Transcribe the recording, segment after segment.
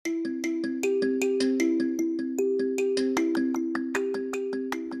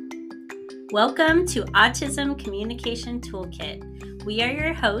Welcome to Autism Communication Toolkit. We are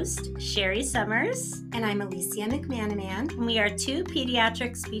your hosts, Sherry Summers. And I'm Alicia McManaman. And we are two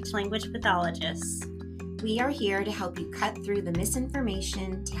pediatric speech-language pathologists. We are here to help you cut through the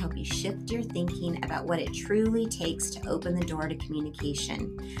misinformation, to help you shift your thinking about what it truly takes to open the door to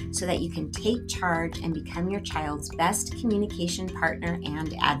communication, so that you can take charge and become your child's best communication partner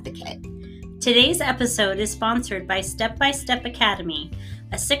and advocate. Today's episode is sponsored by Step by Step Academy,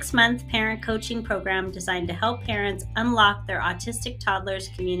 a 6-month parent coaching program designed to help parents unlock their autistic toddler's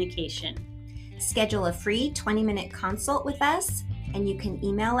communication. Schedule a free 20-minute consult with us, and you can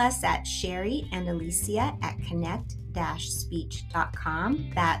email us at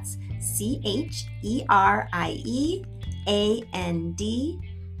sherry&alicia@connect-speech.com. That's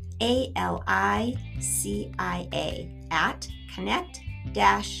CHERIEANDALICIA at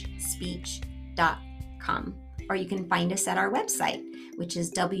connect-speech.com. Or you can find us at our website, which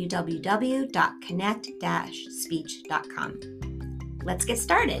is www.connect-speech.com. Let's get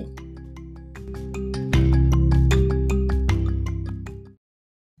started.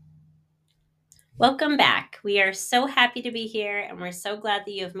 Welcome back. We are so happy to be here, and we're so glad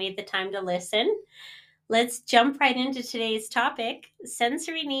that you have made the time to listen. Let's jump right into today's topic,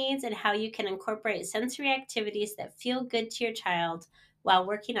 sensory needs and how you can incorporate sensory activities that feel good to your child while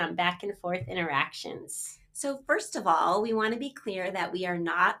working on back and forth interactions. So first of all, we want to be clear that we are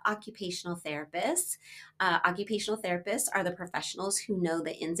not occupational therapists. Occupational therapists are the professionals who know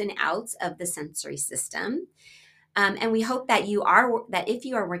the ins and outs of the sensory system. And we hope that if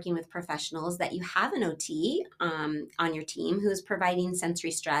you are working with professionals, that you have an OT on your team who is providing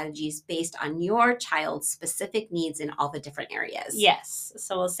sensory strategies based on your child's specific needs in all the different areas. Yes,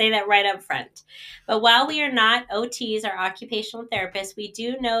 so we'll say that right up front. But while we are not OTs or occupational therapists, we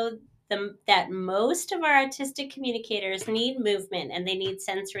do know that most of our autistic communicators need movement and they need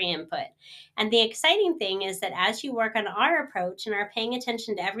sensory input. And the exciting thing is that as you work on our approach and are paying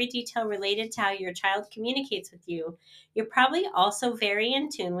attention to every detail related to how your child communicates with you, you're probably also very in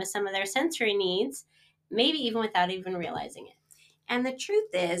tune with some of their sensory needs, maybe even without even realizing it. And the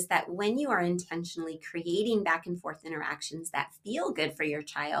truth is that when you are intentionally creating back and forth interactions that feel good for your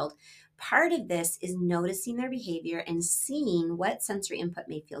child, part of this is noticing their behavior and seeing what sensory input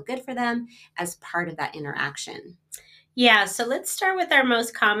may feel good for them as part of that interaction. Yeah, so let's start with our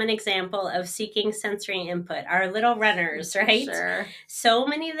most common example of seeking sensory input, our little runners, right? Sure. So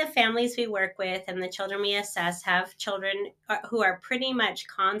many of the families we work with and the children we assess have children who are pretty much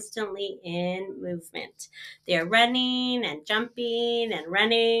constantly in movement. They're running and jumping and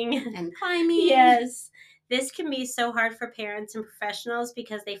running. And climbing. Yes. This can be so hard for parents and professionals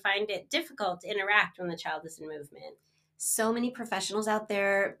because they find it difficult to interact when the child is in movement. So many professionals out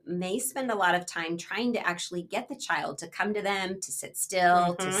there may spend a lot of time trying to actually get the child to come to them, to sit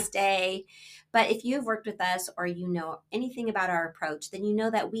still, to stay. But if you've worked with us or you know anything about our approach, then you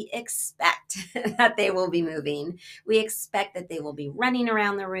know that we expect that they will be moving. We expect that they will be running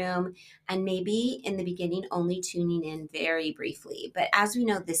around the room and maybe in the beginning only tuning in very briefly. But as we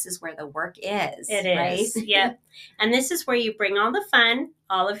know, this is where the work is. It is, right? Yep. And this is where you bring all the fun,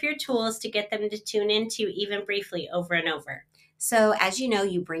 all of your tools to get them to tune into even briefly over and over. So as you know,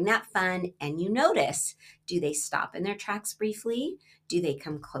 you bring that fun and you notice, do they stop in their tracks briefly? Do they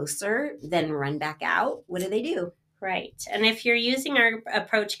come closer, then run back out? What do they do? Right. And if you're using our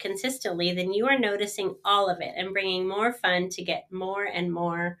approach consistently, then you are noticing all of it and bringing more fun to get more and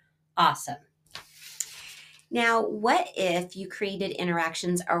more awesome. Now, what if you created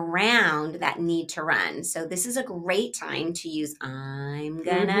interactions around that need to run? So this is a great time to use I'm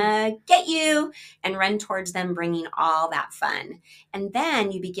gonna get you and run towards them, bringing all that fun. And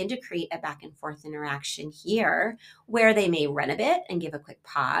then you begin to create a back and forth interaction here where they may run a bit and give a quick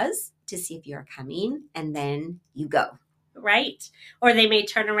pause to see if you're coming, and then you go. Right. Or they may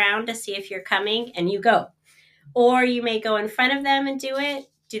turn around to see if you're coming and you go. Or you may go in front of them and do it.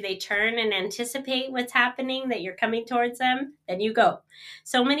 Do they turn and anticipate what's happening, that you're coming towards them? Then you go.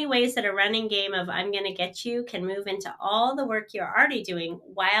 So many ways that a running game of I'm going to get you can move into all the work you're already doing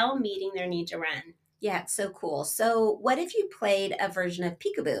while meeting their need to run. Yeah, it's so cool. So what if you played a version of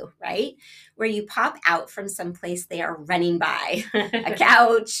peekaboo, right? Where you pop out from some place they are running by, a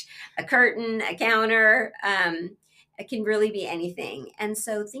couch, a curtain, a counter. It can really be anything. And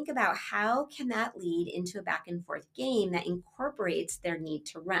so think about how can that lead into a back and forth game that incorporates their need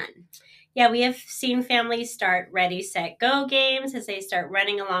to run. Yeah, we have seen families start ready, set, go games as they start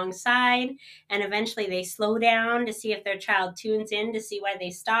running alongside, and eventually they slow down to see if their child tunes in to see why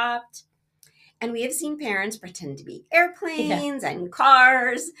they stopped. And we have seen parents pretend to be airplanes and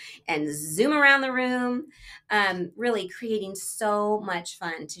cars and zoom around the room, really creating so much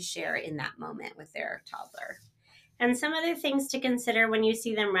fun to share in that moment with their toddler. And some other things to consider when you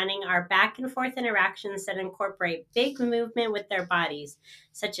see them running are back and forth interactions that incorporate big movement with their bodies,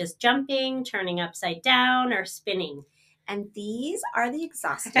 such as jumping, turning upside down, or spinning. And these are the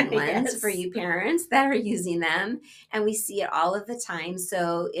exhausting ones for you parents that are using them. And we see it all of the time.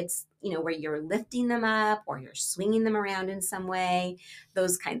 So it's, where you're lifting them up or you're swinging them around in some way,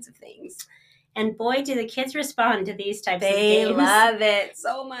 those kinds of things. And boy, do the kids respond to these types of games. They love it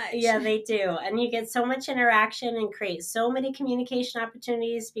so much. Yeah, they do. And you get so much interaction and create so many communication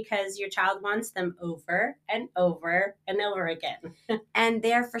opportunities because your child wants them over and over and over again. And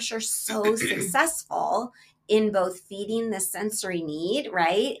they're for sure so successful in both feeding the sensory need,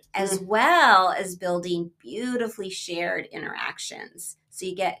 right? As well as building beautifully shared interactions. So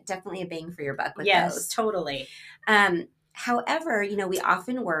you get definitely a bang for your buck with those. Yes, totally. However, we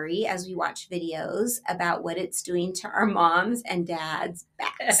often worry as we watch videos about what it's doing to our moms and dads'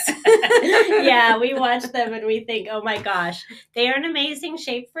 backs. Yeah, we watch them and we think, oh my gosh, they are in amazing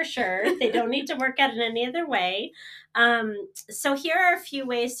shape for sure. They don't need to work out in any other way. So here are a few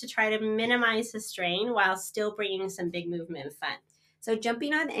ways to try to minimize the strain while still bringing some big movement and fun. So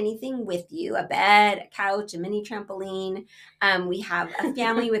jumping on anything with you, a bed, a couch, a mini trampoline. We have a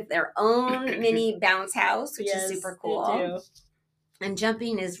family with their own mini bounce house, which is super cool. And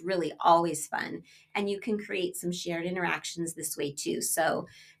jumping is really always fun. And you can create some shared interactions this way too. So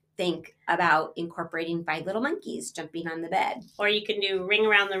think about incorporating 5 little monkeys jumping on the bed. Or you can do Ring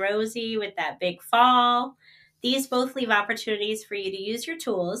Around the Rosie with that big fall. These both leave opportunities for you to use your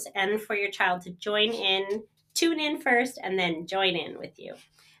tools and for your child to tune in first, and then join in with you.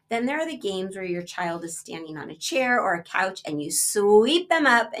 Then there are the games where your child is standing on a chair or a couch and you sweep them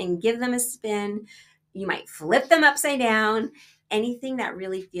up and give them a spin. You might flip them upside down, anything that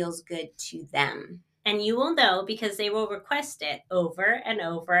really feels good to them. And you will know because they will request it over and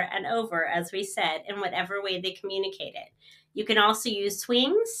over and over, as we said, in whatever way they communicate it. You can also use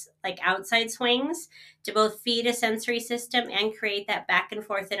swings, like outside swings, to both feed a sensory system and create that back and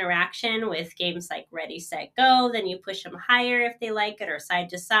forth interaction with games like Ready, Set, Go. Then you push them higher if they like it, or side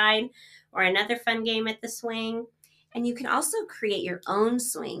to side, or another fun game at the swing. And you can also create your own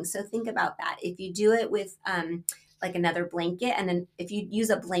swing. So think about that. If you do it with like another blanket, and then if you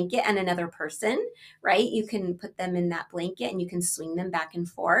use a blanket and another person, right, you can put them in that blanket and you can swing them back and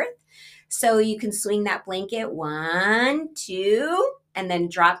forth. So you can swing that blanket 1, 2, and then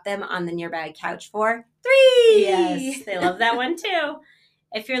drop them on the nearby couch for 3. Yes, they love that one too.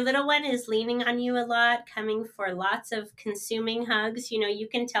 If your little one is leaning on you a lot, coming for lots of consuming hugs, you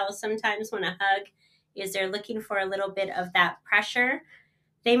can tell sometimes when a hug is they're looking for a little bit of that pressure.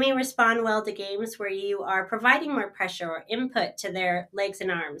 They may respond well to games where you are providing more pressure or input to their legs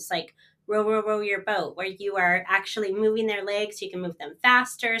and arms, like row, row, row your boat, where you are actually moving their legs. You can move them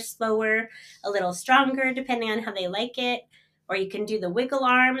faster, slower, a little stronger, depending on how they like it. Or you can do the wiggle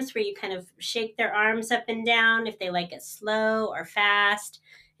arms, where you kind of shake their arms up and down if they like it slow or fast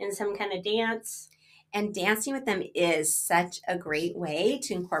in some kind of dance. And dancing with them is such a great way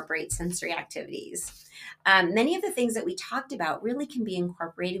to incorporate sensory activities. Many of the things that we talked about really can be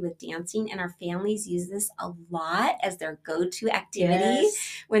incorporated with dancing, and our families use this a lot as their go-to activity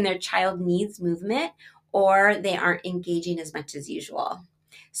when their child needs movement or they aren't engaging as much as usual.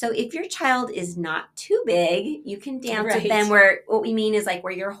 So if your child is not too big, you can dance with them, where what we mean is like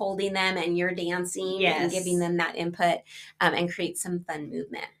where you're holding them and you're dancing and giving them that input and create some fun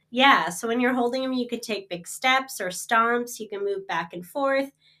movement. Yeah, so when you're holding them, you could take big steps or stomps. You can move back and forth.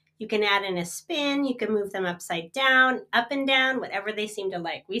 You can add in a spin. You can move them upside down, up and down, whatever they seem to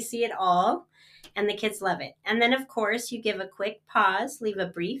like. We see it all, and the kids love it. And then, of course, you give a quick pause, leave a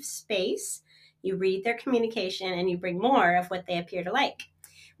brief space. You read their communication, and you bring more of what they appear to like.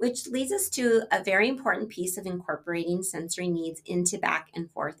 Which leads us to a very important piece of incorporating sensory needs into back and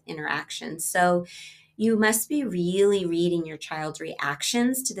forth interactions. So you must be really reading your child's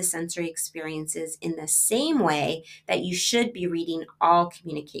reactions to the sensory experiences in the same way that you should be reading all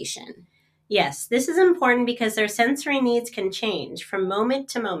communication. Yes, this is important because their sensory needs can change from moment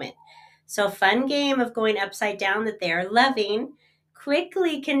to moment. So a fun game of going upside down that they are loving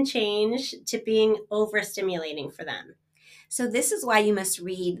quickly can change to being overstimulating for them. So this is why you must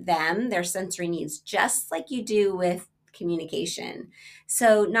read them, their sensory needs, just like you do with communication.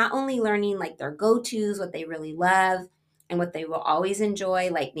 So not only learning like their go-tos, what they really love and what they will always enjoy,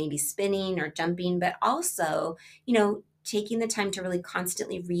 like maybe spinning or jumping, but also, taking the time to really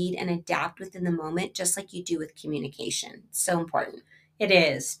constantly read and adapt within the moment, just like you do with communication. So important. It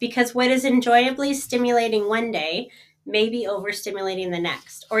is, because what is enjoyably stimulating one day may be overstimulating the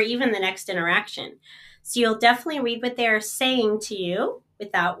next, or even the next interaction. So you'll definitely read what they're saying to you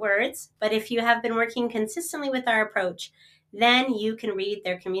without words, but if you have been working consistently with our approach, then you can read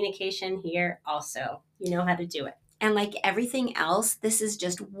their communication here also. You know how to do it. And like everything else, this is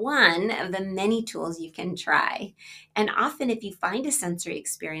just one of the many tools you can try. And often, if you find a sensory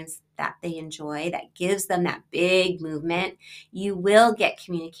experience that they enjoy, that gives them that big movement, you will get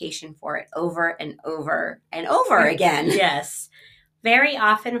communication for it over and over and over again. Yes. Very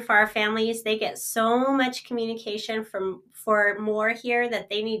often for our families, they get so much communication for more here that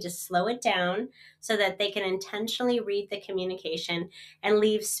they need to slow it down so that they can intentionally read the communication and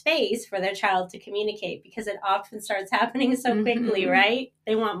leave space for their child to communicate, because it often starts happening so quickly, right?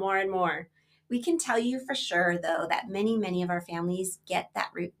 They want more and more. We can tell you for sure, though, that many of our families get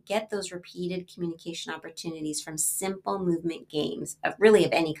those repeated communication opportunities from simple movement games of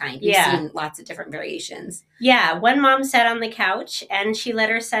any kind. We've seen lots of different variations. Yeah, one mom sat on the couch and she let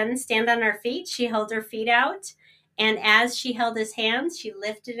her son stand on her feet. She held her feet out, and as she held his hands, she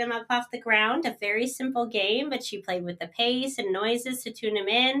lifted him up off the ground. A very simple game, but she played with the pace and noises to tune him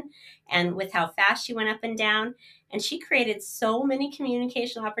in, and with how fast she went up and down. And she created so many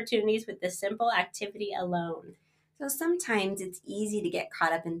communication opportunities with this simple activity alone. So sometimes it's easy to get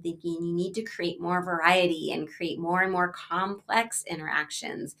caught up in thinking you need to create more variety and create more and more complex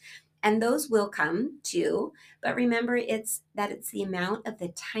interactions. And those will come too. But remember, it's the amount of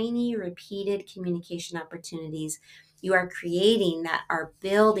the tiny repeated communication opportunities you are creating that are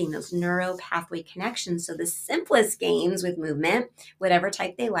building those neuro pathway connections. So the simplest games with movement, whatever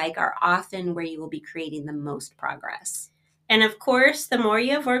type they like, are often where you will be creating the most progress. And of course, the more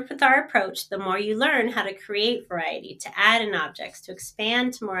you have worked with our approach, the more you learn how to create variety, to add in objects, to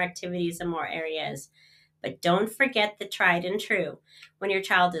expand to more activities and more areas. But don't forget the tried and true. When your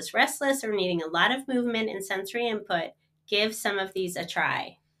child is restless or needing a lot of movement and sensory input, give some of these a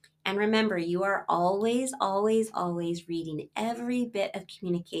try. And remember, you are always, always, always reading every bit of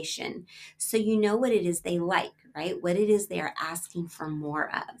communication, so you know what it is they like, right? What it is they are asking for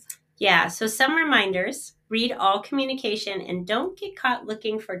more of. Yeah, so some reminders: read all communication and don't get caught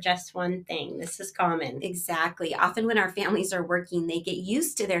looking for just one thing. This is common. Exactly. Often when our families are working, they get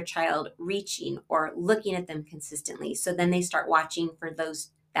used to their child reaching or looking at them consistently. So then they start watching for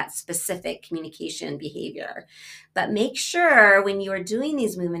that specific communication behavior. But make sure when you are doing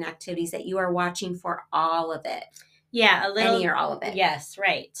these movement activities that you are watching for all of it. Yeah, any or all of it. Yes,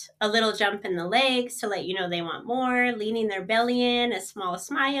 right. A little jump in the legs to let you know they want more, leaning their belly in, a small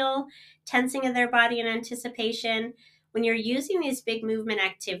smile, tensing of their body in anticipation. When you're using these big movement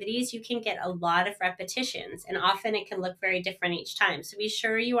activities, you can get a lot of repetitions, and often it can look very different each time. So be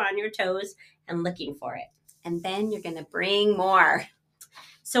sure you're on your toes and looking for it. And then you're going to bring more.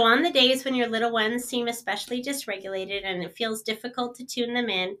 So on the days when your little ones seem especially dysregulated and it feels difficult to tune them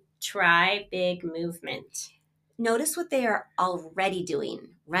in, try big movement. Notice what they are already doing: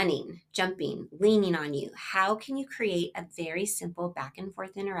 running, jumping, leaning on you. How can you create a very simple back and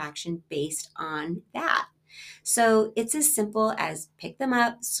forth interaction based on that? So it's as simple as pick them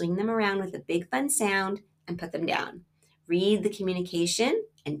up, swing them around with a big fun sound, and put them down. Read the communication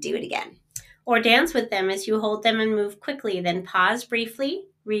and do it again. Or dance with them as you hold them and move quickly, then pause briefly,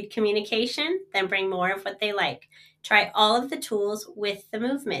 read communication, then bring more of what they like. Try all of the tools with the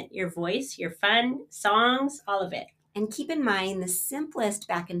movement: your voice, your fun, songs, all of it. And keep in mind, the simplest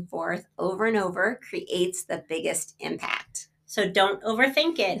back and forth over and over creates the biggest impact. So don't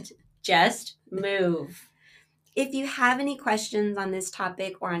overthink it. Just move. If you have any questions on this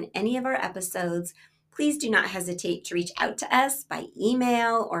topic or on any of our episodes, please do not hesitate to reach out to us by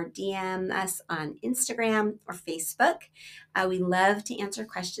email or DM us on Instagram or Facebook. We love to answer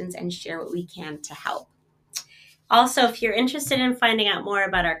questions and share what we can to help. Also, if you're interested in finding out more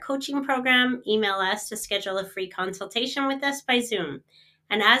about our coaching program, email us to schedule a free consultation with us by Zoom.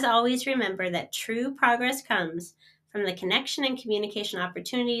 And as always, remember that true progress comes from the connection and communication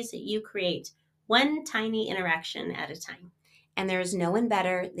opportunities that you create, one tiny interaction at a time. And there is no one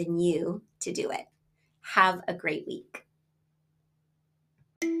better than you to do it. Have a great week.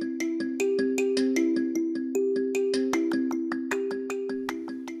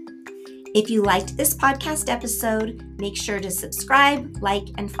 If you liked this podcast episode, make sure to subscribe, like,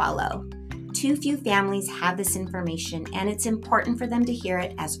 and follow. Too few families have this information, and it's important for them to hear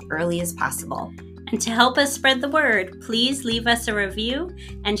it as early as possible. And to help us spread the word, please leave us a review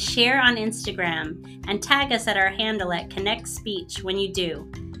and share on Instagram, and tag us at our handle at Connect Speech when you do.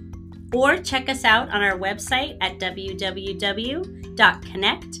 Or check us out on our website at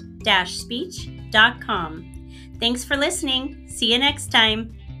www.connect-speech.com. Thanks for listening. See you next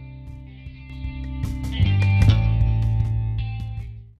time.